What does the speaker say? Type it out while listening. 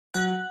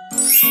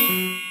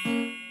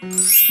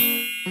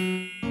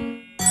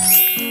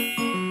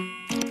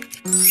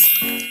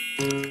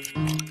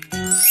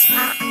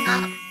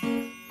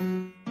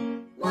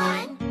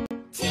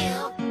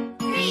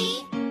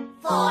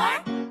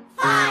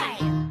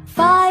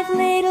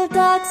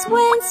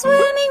Went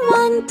swimming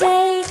one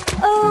day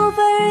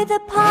over the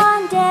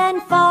pond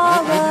and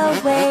far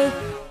away.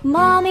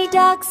 Mommy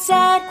duck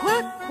said,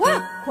 quack,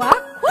 quack,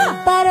 quack,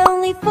 quack, but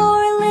only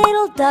 4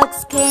 little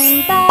ducks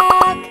came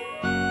back.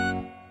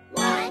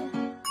 1,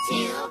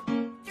 2,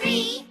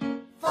 3,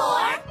 4.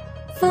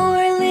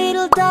 4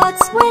 little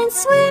ducks went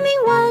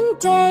swimming one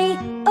day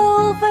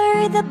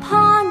over the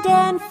pond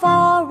and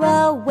far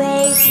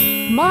away.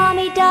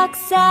 Mommy duck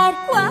said,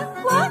 quack,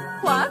 quack,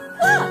 quack,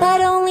 quack,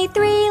 but only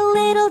 3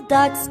 little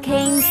ducks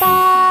came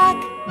back.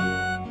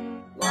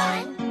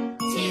 1,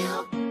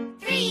 2,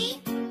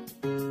 3.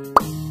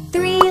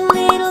 3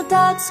 little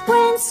ducks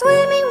went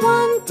swimming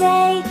one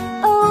day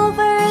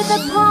over the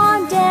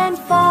pond and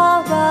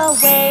far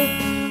away.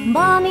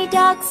 Mommy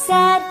duck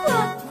said,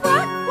 quack,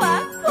 quack,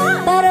 quack,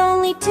 quack, but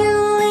only 2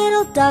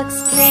 little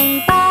ducks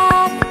came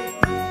back.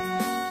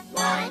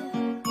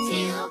 1,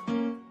 2.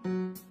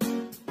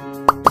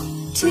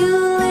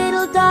 2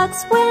 little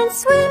ducks went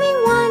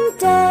swimming one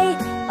day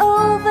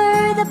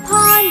over the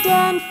pond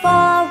and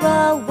far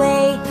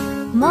away.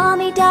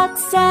 Mommy duck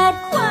said,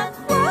 quack,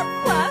 quack,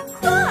 quack,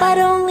 quack, but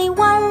only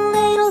 1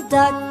 little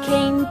duck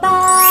came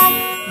back.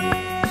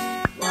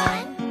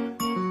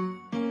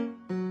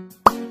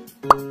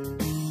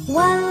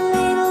 1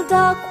 little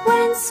duck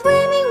went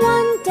swimming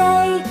one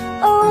day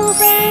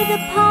over the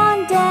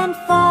pond and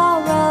far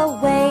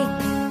away.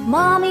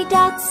 Mommy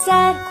duck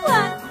said,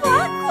 quack,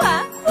 quack,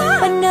 quack, quack,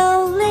 but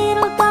no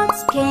little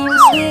ducks came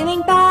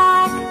swimming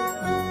back.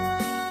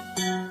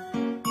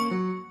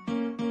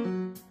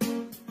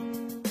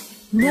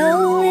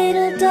 No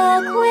little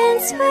duck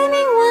went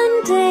swimming one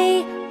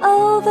day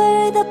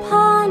over the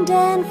pond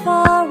and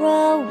far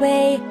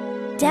away.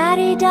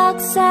 Daddy duck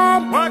said,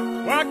 quack,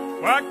 quack,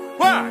 quack,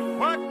 quack,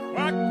 quack,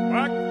 quack,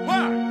 quack, quack,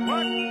 quack,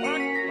 quack,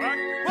 quack,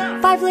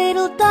 quack. 5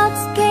 little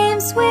ducks came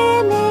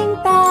swimming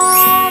back.